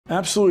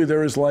Absolutely,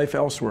 there is life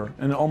elsewhere,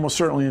 and almost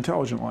certainly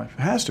intelligent life.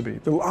 It has to be.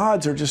 The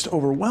odds are just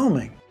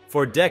overwhelming.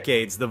 For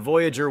decades, the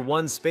Voyager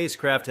 1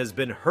 spacecraft has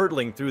been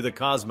hurtling through the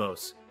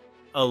cosmos.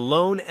 A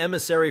lone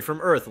emissary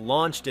from Earth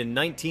launched in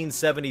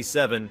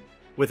 1977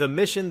 with a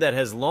mission that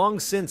has long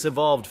since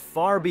evolved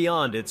far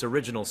beyond its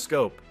original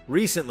scope.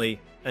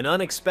 Recently, an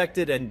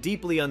unexpected and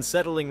deeply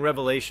unsettling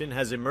revelation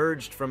has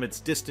emerged from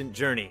its distant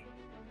journey.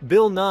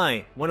 Bill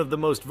Nye, one of the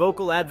most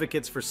vocal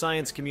advocates for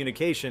science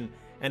communication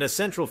and a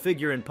central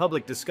figure in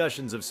public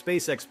discussions of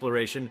space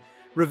exploration,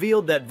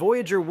 revealed that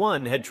Voyager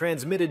 1 had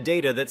transmitted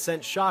data that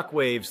sent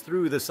shockwaves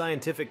through the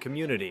scientific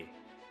community.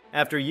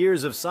 After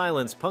years of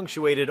silence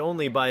punctuated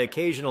only by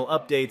occasional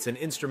updates and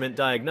instrument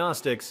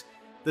diagnostics,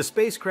 the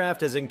spacecraft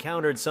has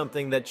encountered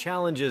something that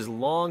challenges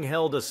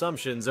long-held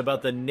assumptions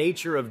about the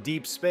nature of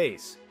deep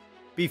space.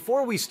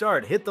 Before we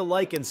start, hit the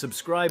like and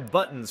subscribe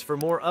buttons for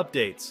more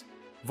updates.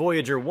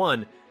 Voyager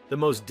 1, the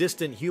most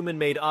distant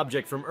human-made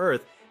object from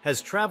Earth, has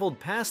traveled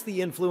past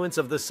the influence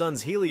of the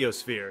Sun's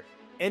heliosphere,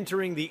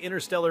 entering the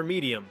interstellar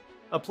medium,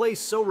 a place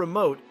so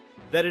remote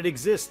that it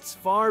exists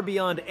far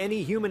beyond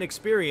any human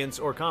experience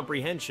or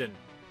comprehension.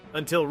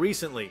 Until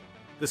recently,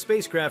 the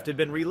spacecraft had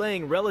been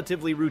relaying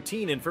relatively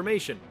routine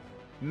information: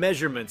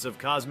 measurements of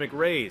cosmic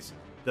rays,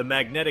 the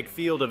magnetic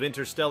field of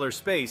interstellar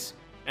space,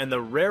 and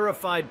the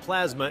rarefied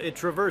plasma it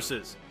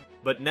traverses.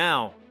 But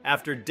now,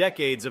 after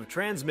decades of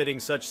transmitting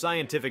such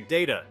scientific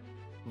data,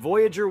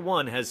 Voyager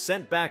 1 has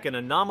sent back an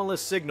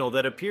anomalous signal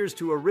that appears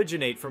to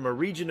originate from a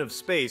region of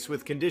space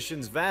with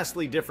conditions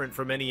vastly different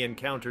from any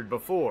encountered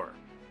before.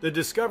 The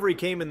discovery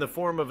came in the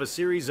form of a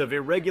series of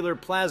irregular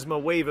plasma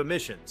wave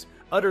emissions,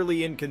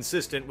 utterly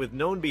inconsistent with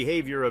known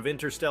behavior of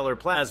interstellar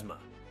plasma.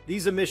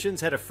 These emissions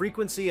had a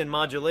frequency and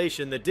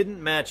modulation that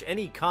didn't match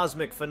any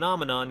cosmic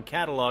phenomenon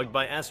cataloged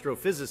by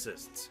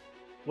astrophysicists.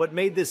 What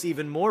made this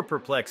even more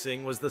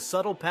perplexing was the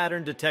subtle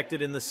pattern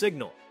detected in the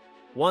signal,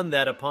 one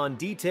that, upon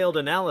detailed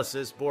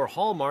analysis, bore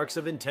hallmarks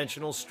of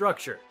intentional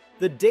structure.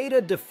 The data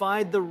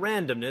defied the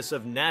randomness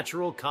of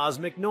natural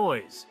cosmic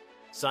noise.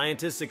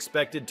 Scientists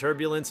expected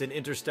turbulence in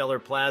interstellar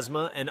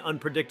plasma and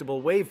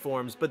unpredictable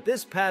waveforms, but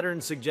this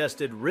pattern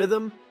suggested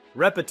rhythm,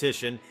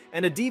 repetition,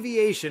 and a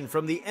deviation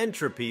from the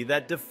entropy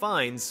that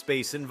defines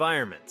space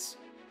environments.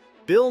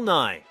 Bill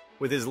Nye,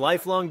 with his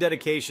lifelong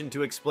dedication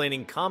to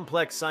explaining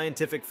complex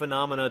scientific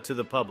phenomena to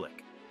the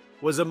public,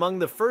 was among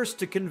the first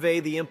to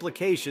convey the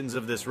implications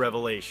of this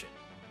revelation.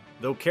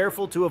 Though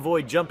careful to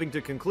avoid jumping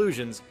to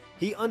conclusions,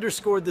 he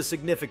underscored the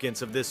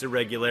significance of this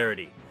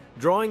irregularity,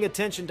 drawing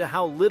attention to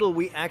how little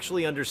we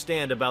actually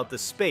understand about the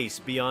space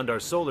beyond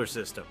our solar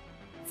system.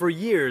 For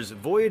years,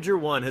 Voyager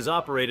 1 has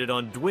operated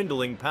on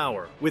dwindling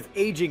power, with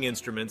aging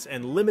instruments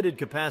and limited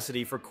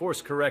capacity for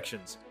course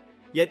corrections.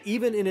 Yet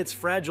even in its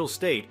fragile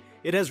state,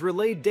 it has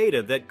relayed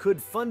data that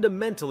could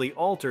fundamentally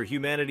alter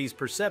humanity's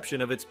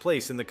perception of its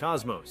place in the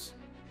cosmos.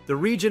 The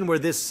region where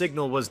this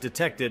signal was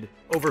detected,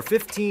 over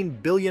 15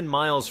 billion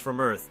miles from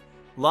Earth,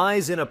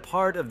 lies in a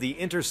part of the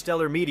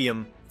interstellar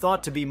medium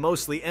thought to be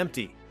mostly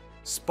empty,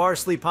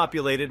 sparsely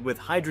populated with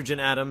hydrogen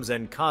atoms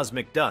and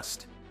cosmic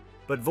dust.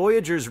 But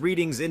Voyager's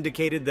readings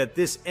indicated that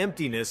this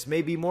emptiness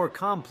may be more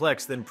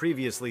complex than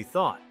previously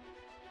thought.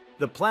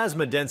 The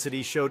plasma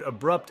density showed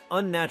abrupt,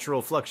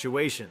 unnatural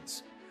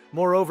fluctuations.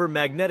 Moreover,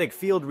 magnetic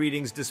field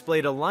readings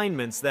displayed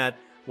alignments that,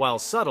 while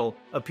subtle,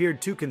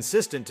 appeared too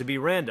consistent to be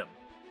random.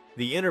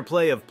 The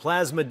interplay of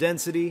plasma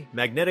density,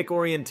 magnetic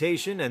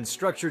orientation, and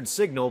structured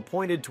signal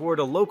pointed toward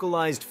a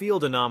localized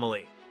field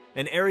anomaly,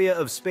 an area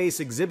of space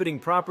exhibiting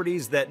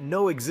properties that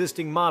no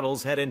existing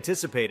models had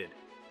anticipated.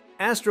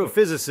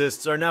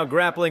 Astrophysicists are now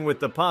grappling with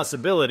the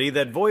possibility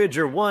that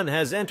Voyager 1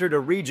 has entered a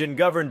region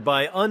governed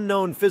by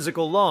unknown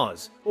physical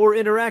laws, or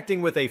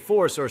interacting with a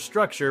force or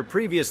structure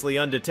previously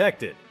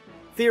undetected.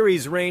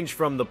 Theories range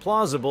from the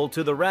plausible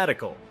to the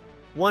radical.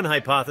 One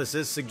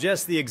hypothesis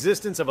suggests the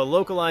existence of a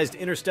localized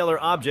interstellar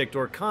object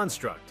or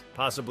construct,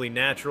 possibly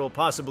natural,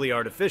 possibly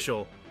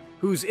artificial,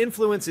 whose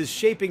influence is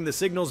shaping the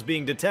signals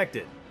being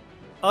detected.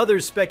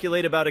 Others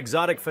speculate about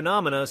exotic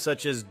phenomena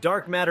such as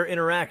dark matter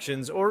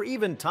interactions or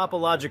even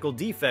topological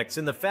defects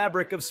in the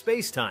fabric of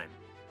space-time.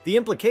 The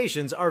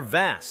implications are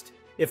vast.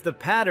 If the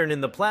pattern in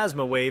the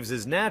plasma waves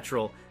is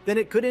natural, then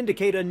it could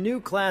indicate a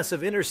new class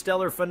of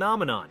interstellar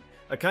phenomenon,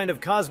 a kind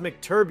of cosmic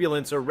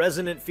turbulence or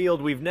resonant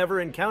field we've never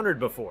encountered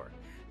before.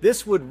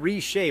 This would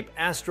reshape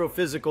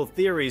astrophysical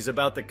theories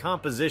about the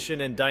composition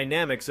and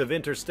dynamics of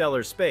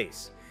interstellar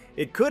space.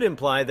 It could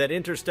imply that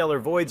interstellar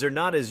voids are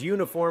not as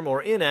uniform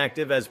or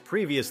inactive as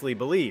previously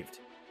believed.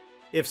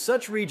 If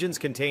such regions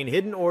contain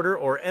hidden order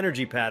or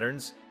energy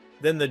patterns,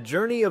 then the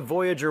journey of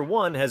Voyager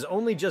 1 has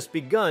only just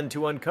begun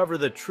to uncover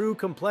the true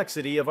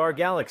complexity of our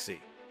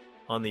galaxy.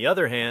 On the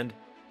other hand,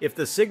 if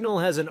the signal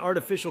has an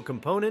artificial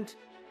component,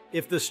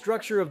 if the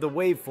structure of the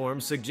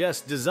waveform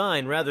suggests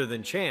design rather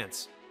than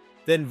chance,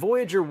 then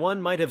Voyager 1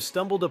 might have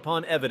stumbled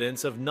upon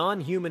evidence of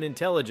non-human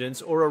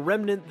intelligence or a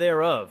remnant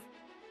thereof.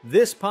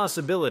 This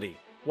possibility,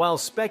 while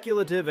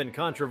speculative and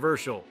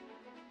controversial,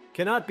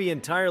 cannot be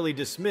entirely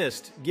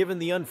dismissed given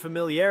the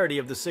unfamiliarity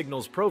of the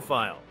signal's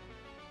profile.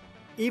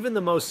 Even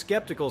the most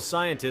skeptical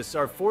scientists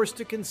are forced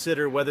to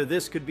consider whether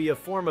this could be a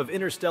form of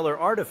interstellar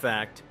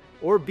artifact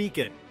or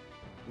beacon,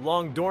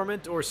 long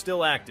dormant or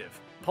still active,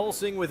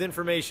 pulsing with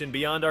information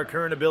beyond our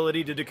current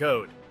ability to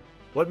decode.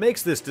 What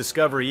makes this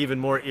discovery even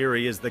more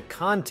eerie is the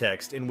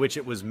context in which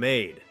it was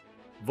made.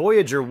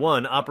 Voyager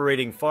 1,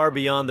 operating far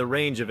beyond the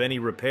range of any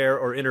repair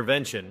or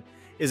intervention,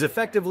 is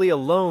effectively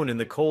alone in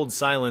the cold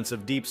silence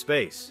of deep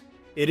space.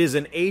 It is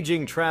an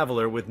aging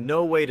traveler with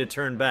no way to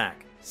turn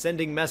back,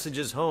 sending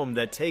messages home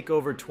that take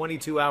over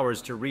 22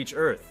 hours to reach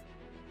Earth.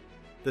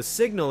 The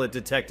signal it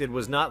detected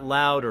was not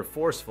loud or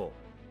forceful.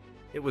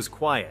 It was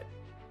quiet,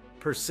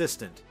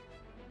 persistent,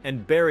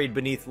 and buried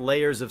beneath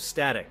layers of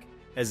static,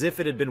 as if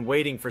it had been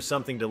waiting for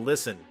something to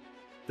listen.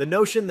 The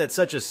notion that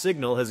such a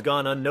signal has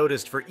gone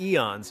unnoticed for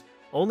eons,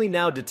 only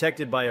now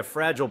detected by a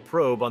fragile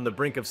probe on the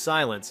brink of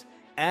silence,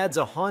 adds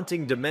a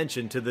haunting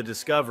dimension to the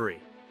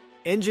discovery.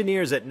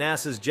 Engineers at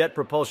NASA's Jet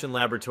Propulsion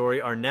Laboratory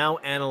are now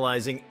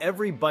analyzing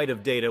every byte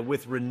of data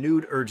with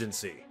renewed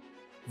urgency.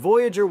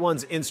 Voyager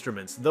 1's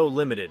instruments, though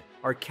limited,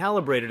 are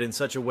calibrated in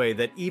such a way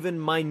that even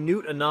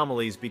minute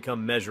anomalies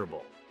become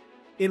measurable.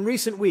 In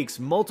recent weeks,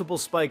 multiple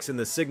spikes in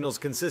the signal's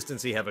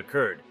consistency have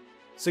occurred,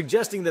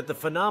 suggesting that the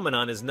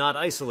phenomenon is not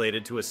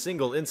isolated to a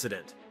single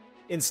incident.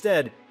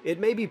 Instead, it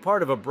may be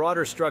part of a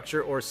broader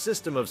structure or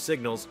system of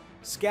signals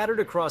scattered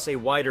across a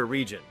wider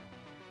region.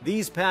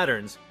 These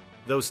patterns,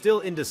 though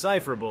still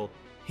indecipherable,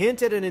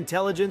 hint at an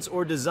intelligence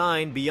or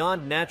design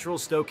beyond natural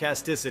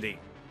stochasticity.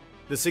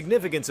 The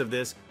significance of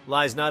this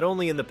lies not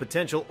only in the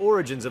potential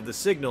origins of the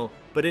signal,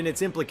 but in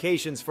its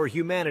implications for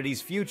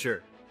humanity's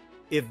future.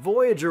 If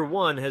Voyager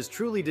 1 has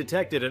truly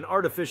detected an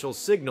artificial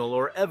signal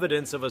or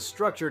evidence of a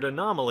structured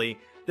anomaly,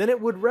 then it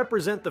would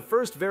represent the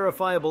first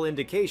verifiable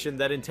indication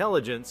that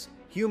intelligence,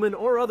 human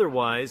or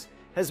otherwise,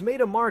 has made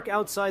a mark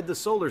outside the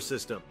solar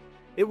system.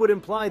 It would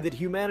imply that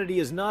humanity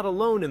is not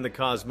alone in the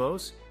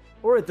cosmos,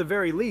 or at the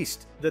very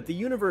least, that the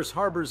universe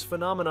harbors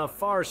phenomena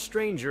far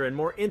stranger and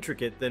more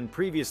intricate than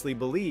previously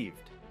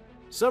believed.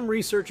 Some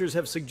researchers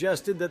have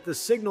suggested that the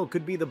signal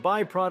could be the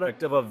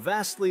byproduct of a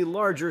vastly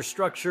larger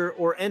structure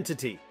or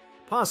entity,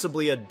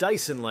 possibly a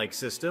Dyson-like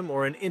system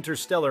or an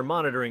interstellar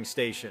monitoring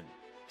station.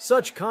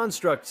 Such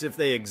constructs, if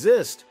they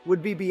exist,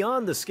 would be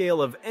beyond the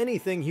scale of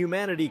anything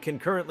humanity can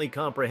currently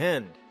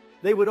comprehend.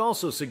 They would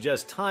also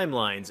suggest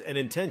timelines and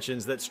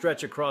intentions that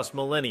stretch across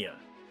millennia.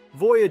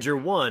 Voyager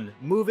 1,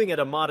 moving at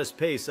a modest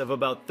pace of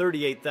about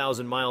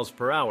 38,000 miles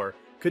per hour,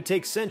 could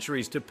take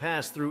centuries to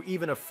pass through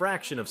even a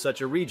fraction of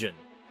such a region.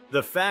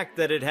 The fact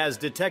that it has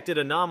detected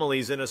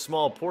anomalies in a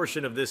small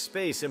portion of this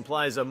space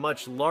implies a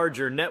much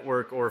larger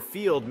network or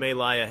field may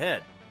lie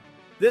ahead.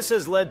 This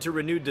has led to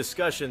renewed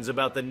discussions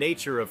about the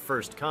nature of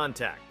first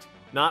contact,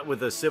 not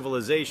with a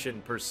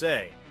civilization per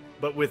se,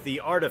 but with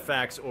the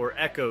artifacts or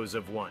echoes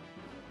of one.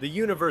 The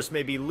universe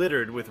may be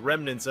littered with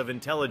remnants of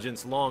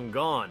intelligence long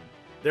gone,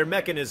 their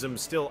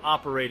mechanisms still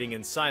operating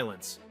in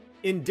silence,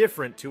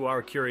 indifferent to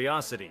our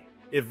curiosity.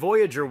 If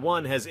Voyager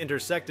 1 has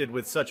intersected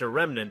with such a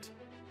remnant,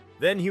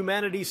 then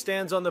humanity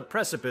stands on the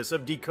precipice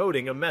of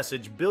decoding a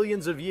message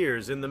billions of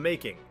years in the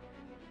making.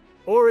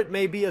 Or it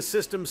may be a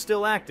system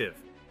still active,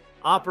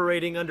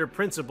 operating under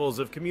principles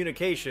of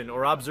communication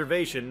or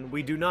observation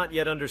we do not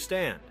yet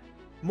understand.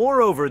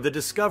 Moreover, the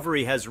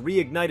discovery has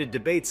reignited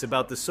debates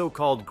about the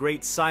so-called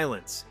Great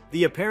Silence,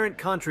 the apparent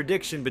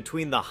contradiction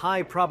between the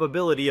high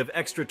probability of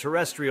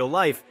extraterrestrial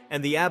life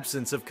and the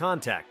absence of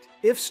contact.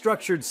 If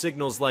structured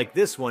signals like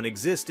this one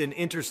exist in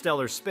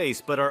interstellar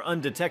space but are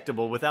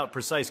undetectable without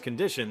precise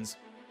conditions,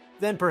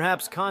 then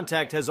perhaps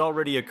contact has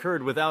already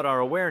occurred without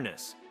our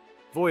awareness.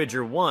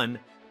 Voyager 1,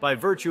 by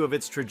virtue of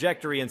its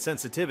trajectory and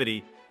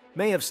sensitivity,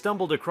 may have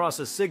stumbled across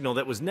a signal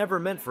that was never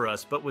meant for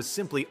us but was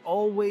simply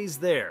always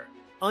there,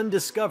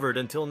 undiscovered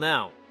until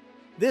now.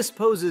 This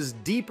poses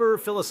deeper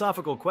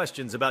philosophical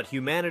questions about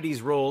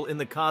humanity's role in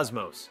the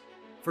cosmos.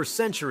 For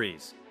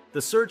centuries,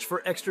 the search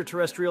for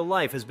extraterrestrial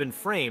life has been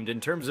framed in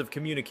terms of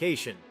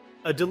communication,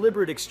 a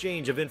deliberate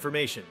exchange of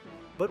information.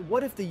 But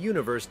what if the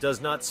universe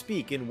does not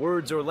speak in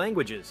words or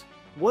languages?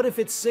 What if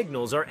its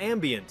signals are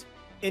ambient,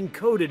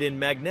 encoded in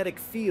magnetic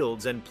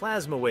fields and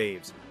plasma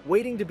waves,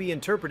 waiting to be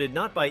interpreted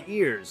not by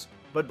ears,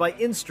 but by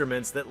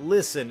instruments that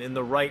listen in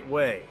the right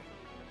way?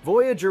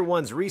 Voyager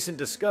 1's recent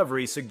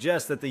discovery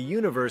suggests that the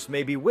universe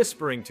may be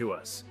whispering to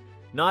us,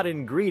 not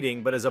in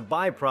greeting but as a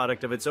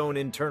byproduct of its own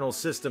internal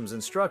systems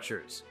and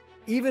structures.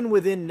 Even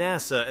within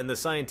NASA and the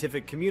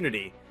scientific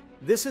community,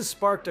 this has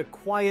sparked a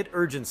quiet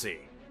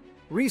urgency.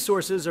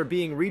 Resources are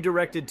being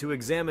redirected to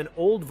examine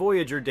old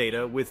Voyager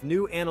data with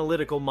new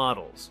analytical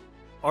models.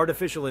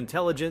 Artificial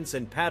intelligence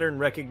and pattern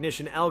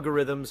recognition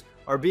algorithms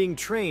are being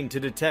trained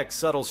to detect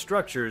subtle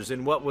structures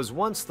in what was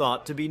once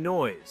thought to be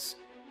noise.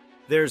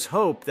 There's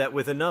hope that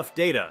with enough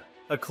data,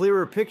 a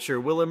clearer picture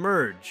will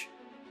emerge,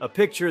 a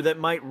picture that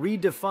might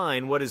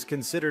redefine what is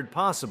considered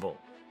possible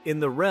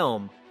in the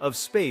realm of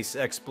space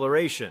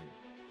exploration.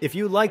 If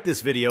you like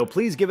this video,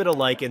 please give it a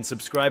like and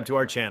subscribe to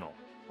our channel.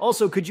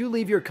 Also, could you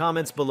leave your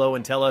comments below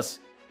and tell us,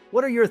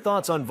 what are your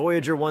thoughts on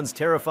Voyager 1's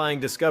terrifying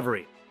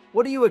discovery?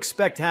 What do you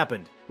expect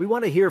happened? We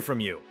want to hear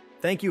from you.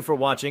 Thank you for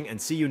watching and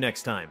see you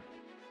next time.